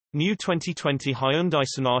New 2020 Hyundai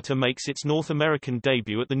Sonata makes its North American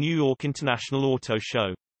debut at the New York International Auto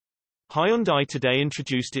Show. Hyundai today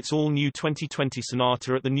introduced its all-new 2020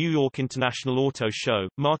 Sonata at the New York International Auto Show,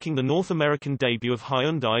 marking the North American debut of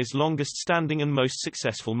Hyundai's longest-standing and most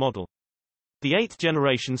successful model. The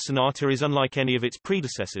 8th-generation Sonata is unlike any of its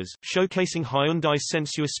predecessors, showcasing Hyundai's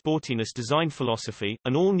Sensuous Sportiness design philosophy,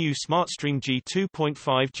 an all-new Smartstream G2.5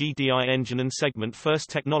 GDI engine and segment-first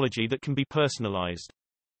technology that can be personalized.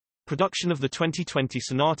 Production of the 2020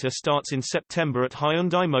 Sonata starts in September at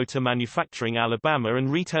Hyundai Motor Manufacturing Alabama and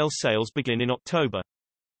retail sales begin in October.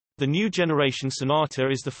 The new generation Sonata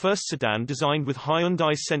is the first sedan designed with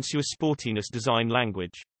Hyundai's Sensuous Sportiness design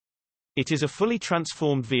language. It is a fully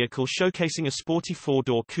transformed vehicle showcasing a sporty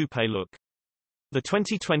four-door coupe look. The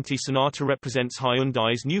 2020 Sonata represents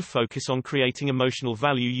Hyundai's new focus on creating emotional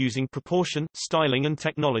value using proportion, styling and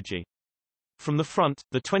technology. From the front,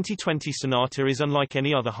 the 2020 Sonata is unlike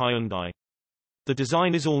any other Hyundai. The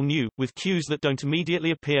design is all new, with cues that don't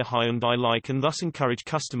immediately appear Hyundai-like and thus encourage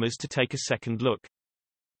customers to take a second look.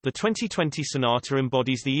 The 2020 Sonata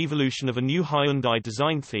embodies the evolution of a new Hyundai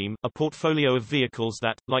design theme, a portfolio of vehicles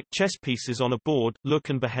that, like chess pieces on a board,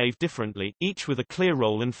 look and behave differently, each with a clear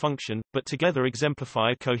role and function, but together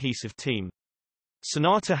exemplify a cohesive team.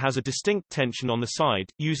 Sonata has a distinct tension on the side,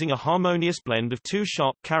 using a harmonious blend of two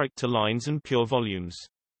sharp character lines and pure volumes.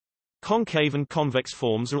 Concave and convex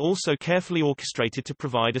forms are also carefully orchestrated to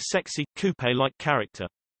provide a sexy, coupe-like character.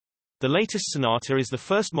 The latest Sonata is the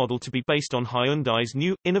first model to be based on Hyundai's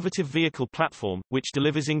new, innovative vehicle platform, which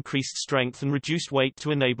delivers increased strength and reduced weight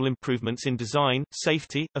to enable improvements in design,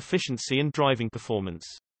 safety, efficiency and driving performance.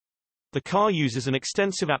 The car uses an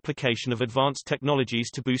extensive application of advanced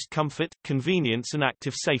technologies to boost comfort, convenience and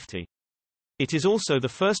active safety. It is also the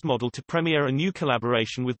first model to premiere a new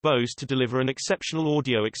collaboration with Bose to deliver an exceptional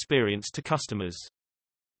audio experience to customers.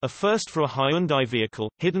 A first for a Hyundai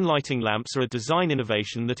vehicle, hidden lighting lamps are a design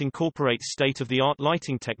innovation that incorporates state-of-the-art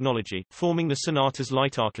lighting technology, forming the Sonata's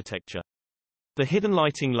light architecture. The hidden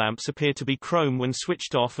lighting lamps appear to be chrome when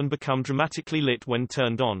switched off and become dramatically lit when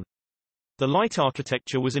turned on. The light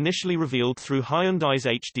architecture was initially revealed through Hyundai's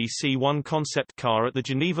HDC-1 concept car at the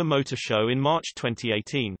Geneva Motor Show in March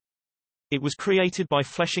 2018. It was created by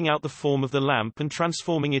fleshing out the form of the lamp and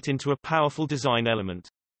transforming it into a powerful design element.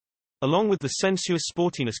 Along with the Sensuous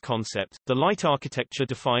Sportiness concept, the light architecture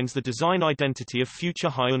defines the design identity of future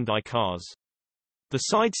Hyundai cars. The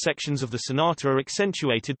side sections of the Sonata are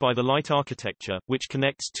accentuated by the light architecture, which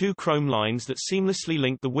connects two chrome lines that seamlessly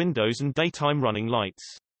link the windows and daytime running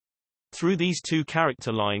lights. Through these two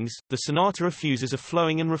character lines, the Sonata effuses a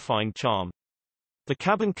flowing and refined charm. The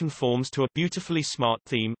cabin conforms to a beautifully smart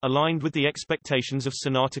theme, aligned with the expectations of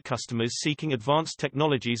Sonata customers seeking advanced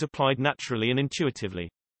technologies applied naturally and intuitively.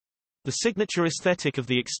 The signature aesthetic of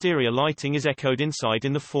the exterior lighting is echoed inside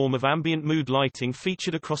in the form of ambient mood lighting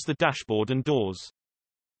featured across the dashboard and doors.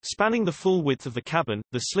 Spanning the full width of the cabin,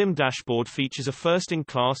 the slim dashboard features a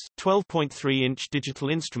first-in-class, 12.3-inch digital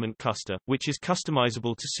instrument cluster, which is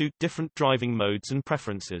customizable to suit different driving modes and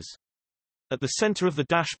preferences. At the center of the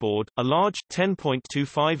dashboard, a large,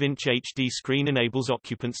 10.25-inch HD screen enables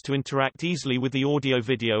occupants to interact easily with the audio,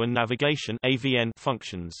 video and navigation (AVN)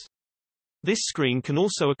 functions. This screen can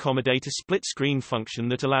also accommodate a split-screen function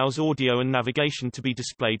that allows audio and navigation to be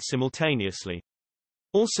displayed simultaneously.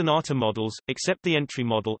 All Sonata models, except the entry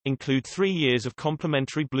model, include 3 years of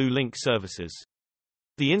complimentary Blue Link services.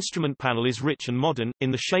 The instrument panel is rich and modern,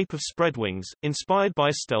 in the shape of spread wings, inspired by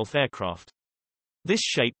a stealth aircraft. This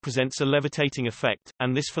shape presents a levitating effect,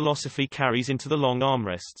 and this philosophy carries into the long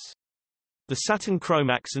armrests. The satin chrome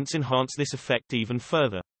accents enhance this effect even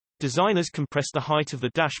further. Designers compressed the height of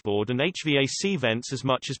the dashboard and HVAC vents as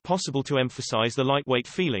much as possible to emphasize the lightweight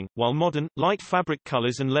feeling, while modern, light fabric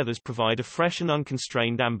colors and leathers provide a fresh and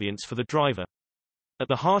unconstrained ambience for the driver. At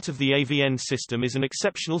the heart of the AVN system is an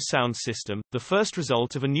exceptional sound system, the first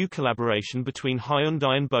result of a new collaboration between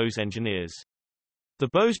Hyundai and Bose engineers. The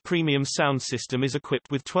Bose premium sound system is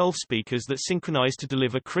equipped with 12 speakers that synchronize to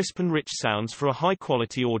deliver crisp and rich sounds for a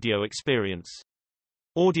high-quality audio experience.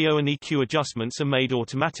 Audio and EQ adjustments are made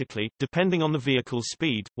automatically, depending on the vehicle's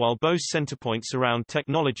speed, while Bose Centerpoint surround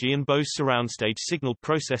technology and Bose SurroundStage signal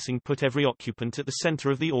processing put every occupant at the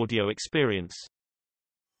center of the audio experience.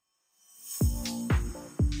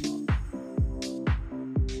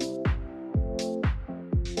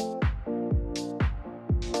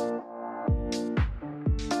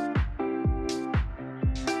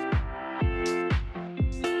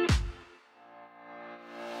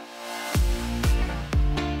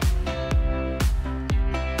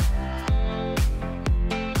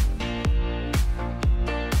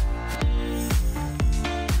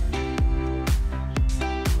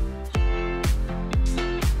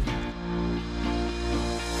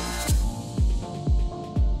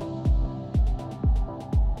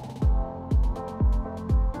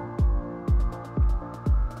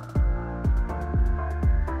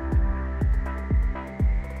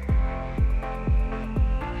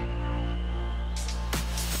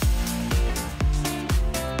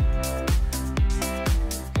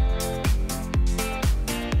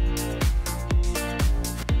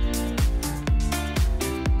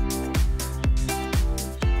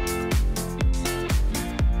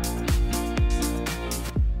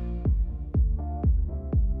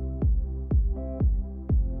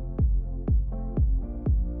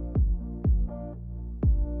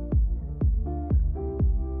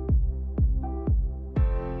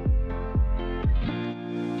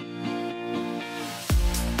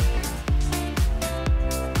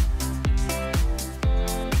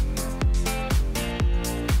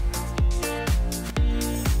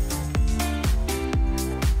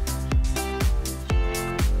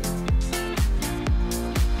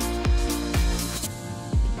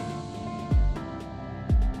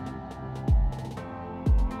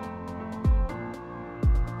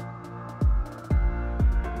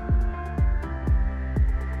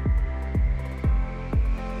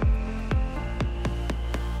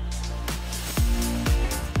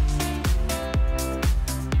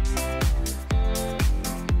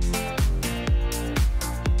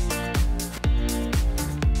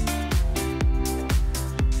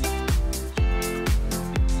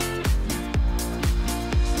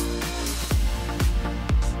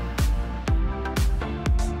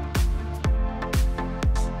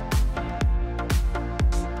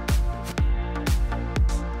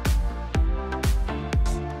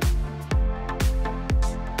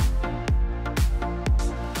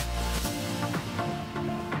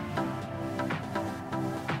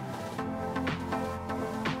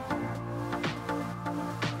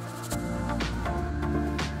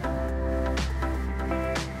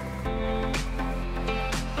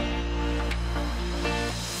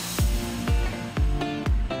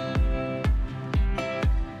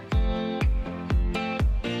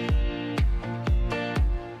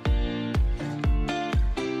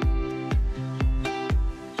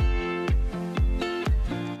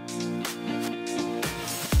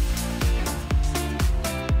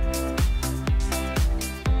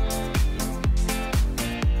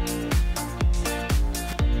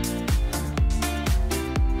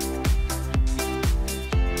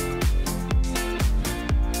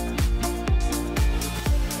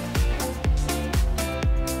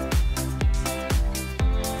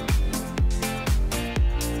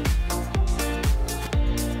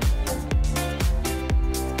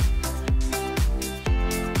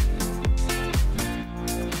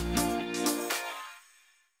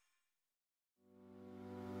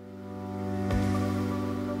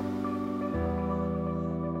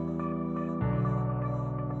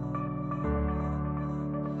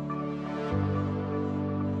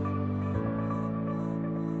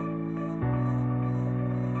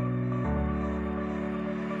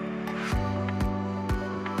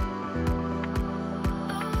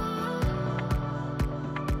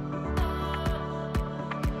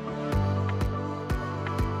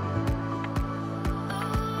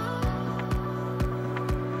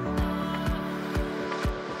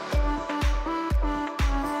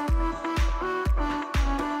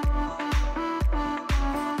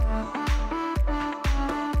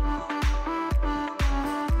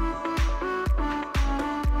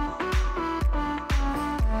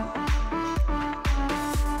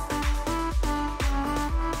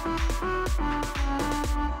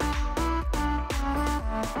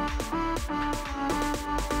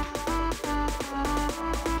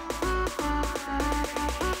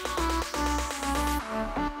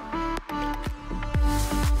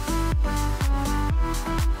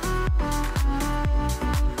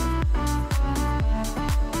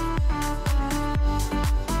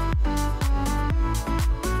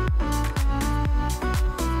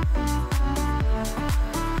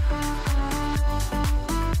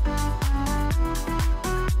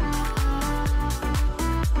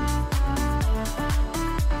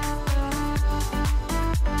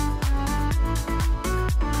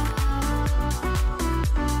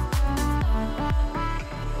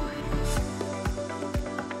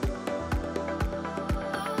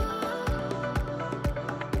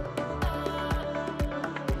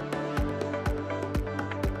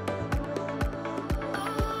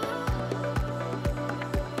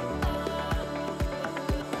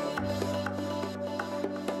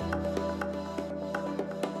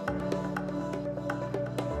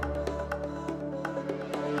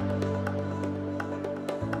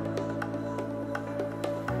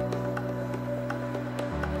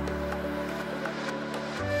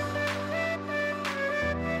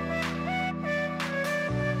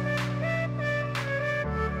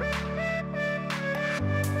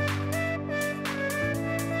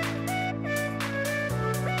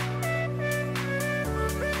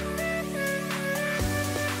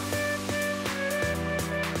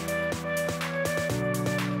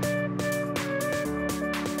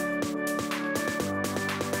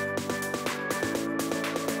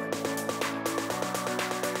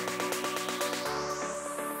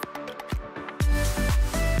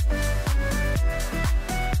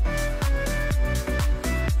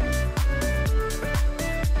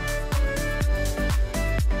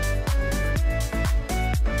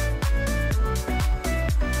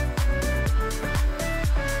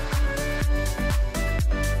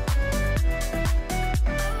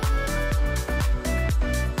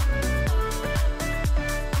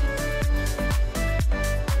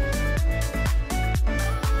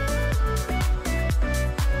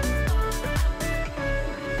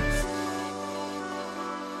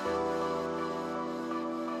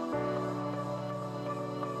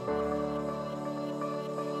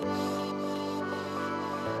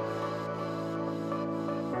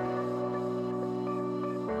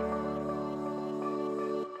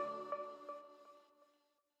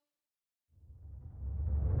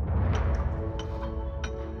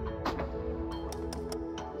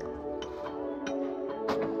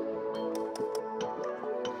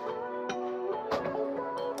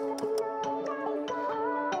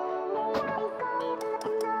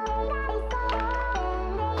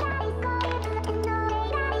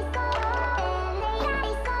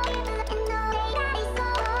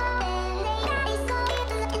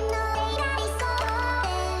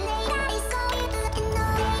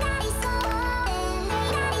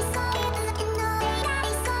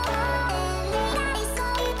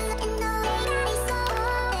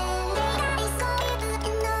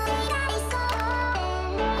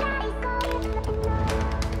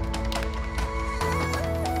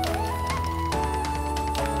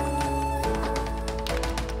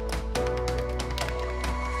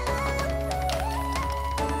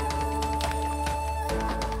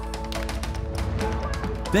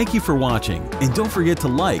 Thank you for watching, and don't forget to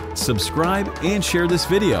like, subscribe, and share this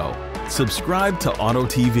video. Subscribe to Auto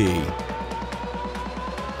TV.